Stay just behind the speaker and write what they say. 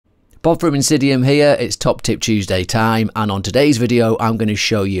Bob from Insidium here, it's Top Tip Tuesday time, and on today's video I'm going to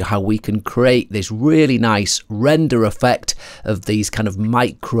show you how we can create this really nice render effect of these kind of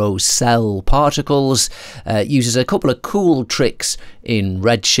micro cell particles. Uses a couple of cool tricks in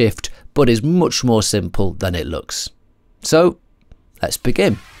Redshift, but is much more simple than it looks. So let's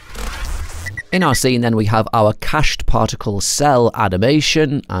begin. In our scene then we have our cached particle cell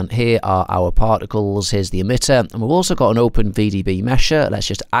animation, and here are our particles. Here's the emitter, and we've also got an open VDB mesher. Let's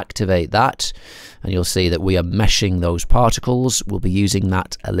just activate that and you'll see that we are meshing those particles. We'll be using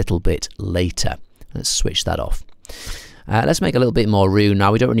that a little bit later. Let's switch that off. Let's make a little bit more room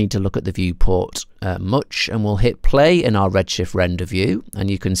now. We don't need to look at the viewport much, and we'll hit play in our Redshift render view,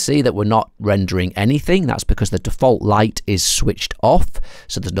 and you can see that we're not rendering anything. That's because the default light is switched off,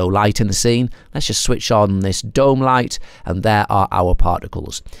 so there's no light in the scene. Let's just switch on this dome light, and there are our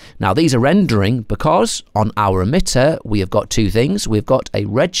particles. Now these are rendering because on our emitter we have got two things. We've got a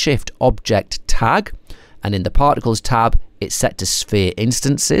Redshift object tag, and in the particles tab it's set to sphere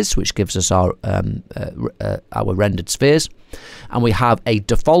instances, which gives us our rendered spheres, and we have a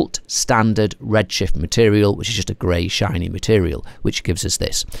default standard Redshift material, which is just a grey shiny material, which gives us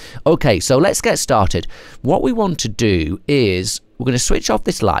this. Okay, so let's get started. What we want to do is we're going to switch off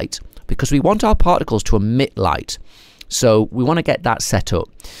this light because we want our particles to emit light. So we want to get that set up.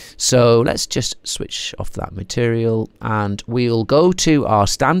 So let's just switch off that material, and we'll go to our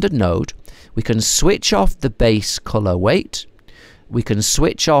standard node. We can switch off the base color weight. We can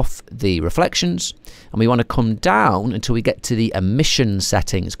switch off the reflections, and we want to come down until we get to the emission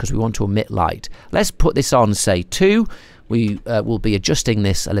settings because we want to emit light. Let's put this on, say 2. We will be adjusting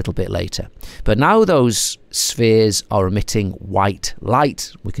this a little bit later. But now those spheres are emitting white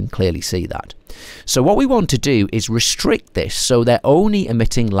light. We can clearly see that. So what we want to do is restrict this so they're only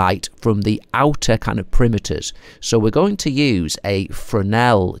emitting light from the outer kind of perimeters. So we're going to use a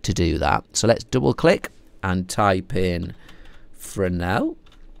Fresnel to do that. So let's double click and type in Fresnel.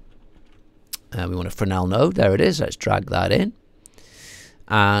 We want a Fresnel node. There it is. Let's drag that in.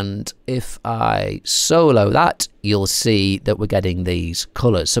 And if I solo that, you'll see that we're getting these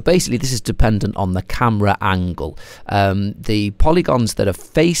colors. So basically this is dependent on the camera angle. The polygons that are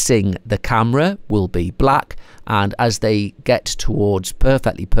facing the camera will be black, and as they get towards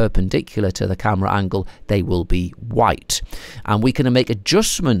perfectly perpendicular to the camera angle, they will be white. And we can make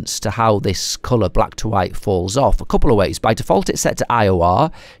adjustments to how this color black to white falls off a couple of ways. By default it's set to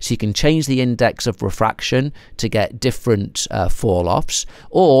IOR, so you can change the index of refraction to get different fall offs,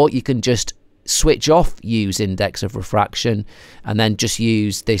 or you can just switch off use index of refraction and then just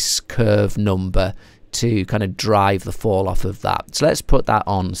use this curve number to kind of drive the fall off of that. So let's put that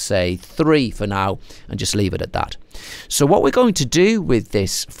on, say 3 for now, and just leave it at that. So what we're going to do with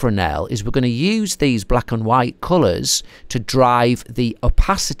this Fresnel is we're going to use these black and white colors to drive the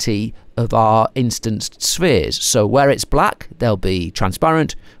opacity of our instanced spheres. So where it's black they'll be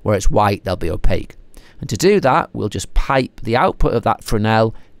transparent, where it's white they'll be opaque. And to do that we'll just pipe the output of that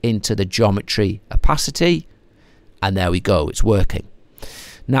Fresnel into the geometry opacity, and there we go, it's working.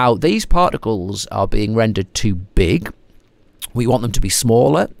 Now these particles are being rendered too big. We want them to be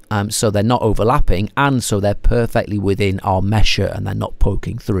smaller, so they're not overlapping, and so they're perfectly within our mesher and they're not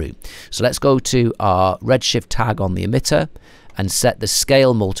poking through. So let's go to our Redshift tag on the emitter and set the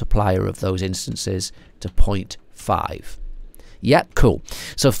scale multiplier of those instances to 0.5. Yep, cool.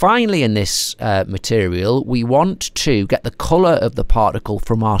 So finally in this material we want to get the color of the particle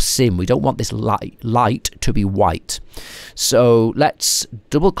from our sim. We don't want this light to be white. So let's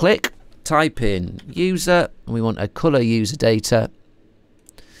double click, type in user, and we want a color user data.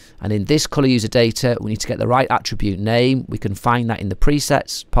 And in this color user data we need to get the right attribute name. We can find that in the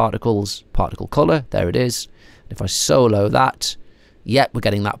presets, particles, particle color. There it is. If I solo that, yep, we're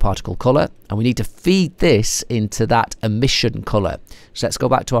getting that particle color, and we need to feed this into that emission color. So let's go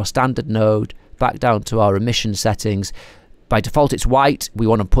back to our standard node, back down to our emission settings. By default it's white. We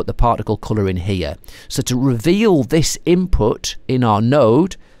want to put the particle color in here. So to reveal this input in our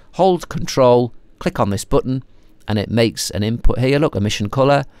node, hold Control, click on this button, and it makes an input here. Look, emission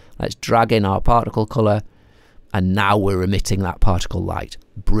color. Let's drag in our particle color, and now we're emitting that particle light.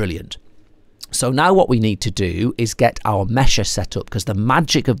 Brilliant. So now what we need to do is get our mesher set up, because the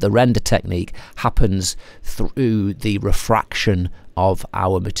magic of the render technique happens through the refraction of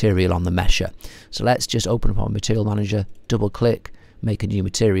our material on the mesher. So let's just open up our material manager, double click, make a new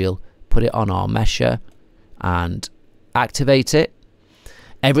material, put it on our mesher and activate it.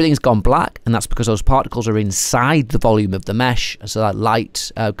 Everything's gone black, and that's because those particles are inside the volume of the mesh, so that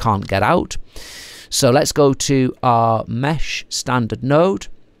light can't get out. So let's go to our mesh standard node.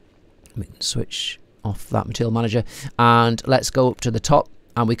 We can switch off that material manager, and let's go up to the top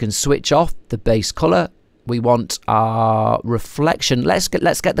and we can switch off the base color. We want our reflection. Let's get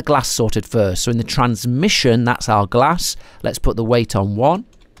the glass sorted first. So in the transmission, that's our glass. Let's put the weight on 1.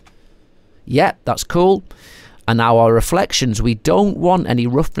 Yep, that's cool. And now our reflections, we don't want any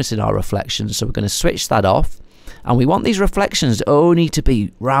roughness in our reflections, so we're going to switch that off. And we want these reflections only to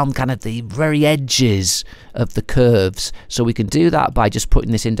be round kind of the very edges of the curves. So we can do that by just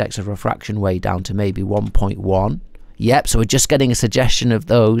putting this index of refraction way down to maybe 1.1. Yep, so we're just getting a suggestion of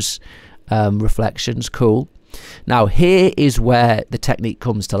those reflections. Cool. Now here is where the technique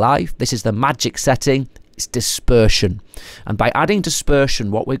comes to life. This is the magic setting. It's dispersion. And by adding dispersion,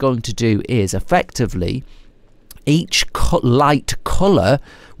 what we're going to do is effectively each light color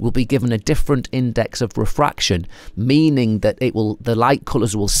will be given a different index of refraction, meaning that the light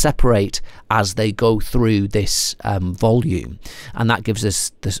colors will separate as they go through this volume, and that gives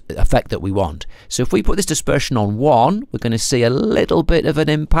us the effect that we want. So if we put this dispersion on 1, we're going to see a little bit of an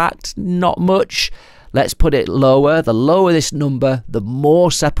impact, not much. Let's put it lower. The lower this number, the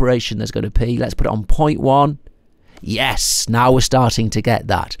more separation there's going to be. Let's put it on 0.1. Yes, now we're starting to get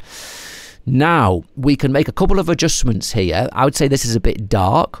that. Now we can make a couple of adjustments here. I would say this is a bit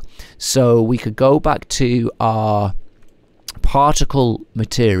dark, so we could go back to our particle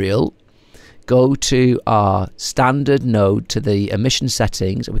material, go to our standard node, to the emission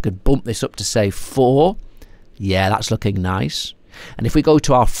settings, and we could bump this up to say 4. Yeah, that's looking nice. And if we go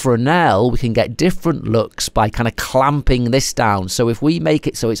to our Fresnel, we can get different looks by kind of clamping this down. So if we make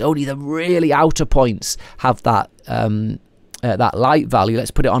it so it's only the really outer points have that that light value,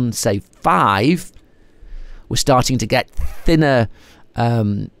 let's put it on, say 5, we're starting to get thinner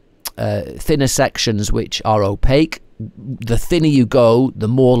thinner sections which are opaque. The thinner you go, the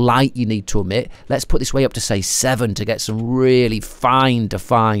more light you need to emit. Let's put this way up to say 7 to get some really fine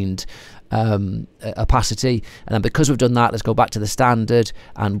defined opacity. And then because we've done that, let's go back to the standard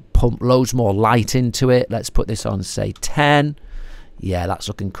and pump loads more light into it. Let's put this on, say 10. Yeah, that's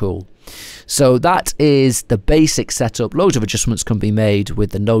looking cool. So that is the basic setup. Loads of adjustments can be made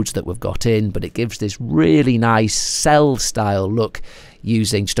with the nodes that we've got in, but it gives this really nice cell style look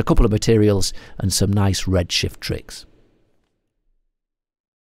using just a couple of materials and some nice Redshift tricks.